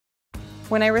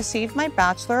When I received my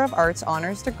Bachelor of Arts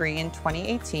honors degree in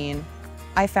 2018,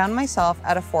 I found myself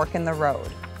at a fork in the road.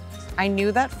 I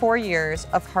knew that 4 years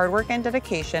of hard work and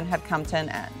dedication had come to an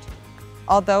end.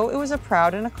 Although it was a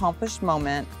proud and accomplished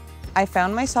moment, I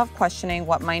found myself questioning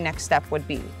what my next step would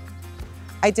be.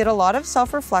 I did a lot of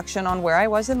self-reflection on where I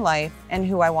was in life and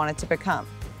who I wanted to become.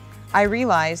 I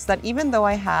realized that even though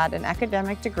I had an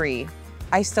academic degree,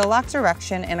 I still lacked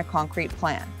direction and a concrete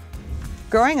plan.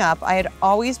 Growing up, I had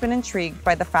always been intrigued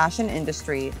by the fashion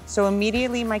industry, so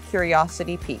immediately my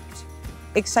curiosity piqued,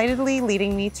 excitedly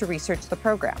leading me to research the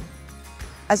program.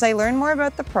 As I learned more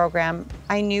about the program,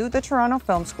 I knew the Toronto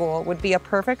Film School would be a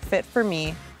perfect fit for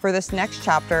me for this next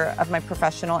chapter of my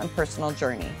professional and personal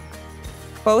journey.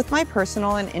 Both my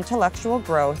personal and intellectual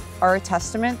growth are a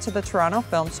testament to the Toronto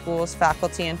Film School's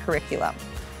faculty and curriculum.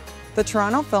 The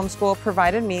Toronto Film School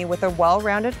provided me with a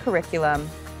well-rounded curriculum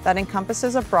that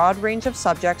encompasses a broad range of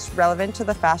subjects relevant to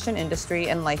the fashion industry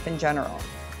and life in general.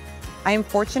 I am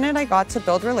fortunate I got to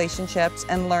build relationships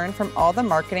and learn from all the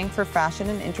marketing for fashion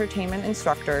and entertainment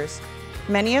instructors,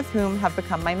 many of whom have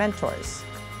become my mentors.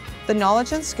 The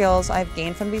knowledge and skills I've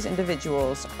gained from these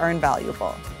individuals are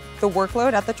invaluable. The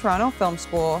workload at the Toronto Film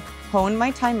School honed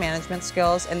my time management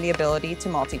skills and the ability to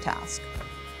multitask.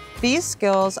 These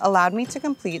skills allowed me to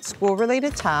complete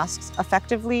school-related tasks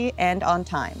effectively and on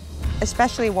time,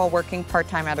 especially while working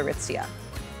part-time at Aritzia.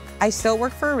 I still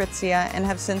work for Aritzia and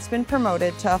have since been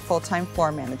promoted to a full-time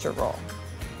floor manager role.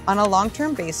 On a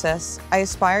long-term basis, I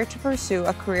aspire to pursue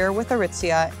a career with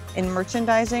Aritzia in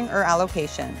merchandising or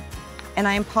allocation, and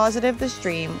I am positive this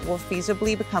dream will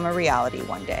feasibly become a reality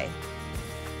one day.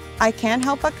 I can't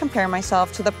help but compare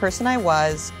myself to the person I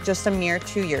was just a mere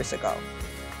 2 years ago.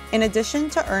 In addition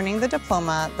to earning the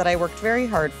diploma that I worked very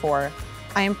hard for,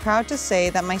 I am proud to say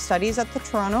that my studies at the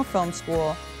Toronto Film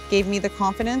School gave me the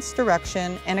confidence,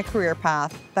 direction, and a career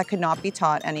path that could not be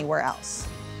taught anywhere else.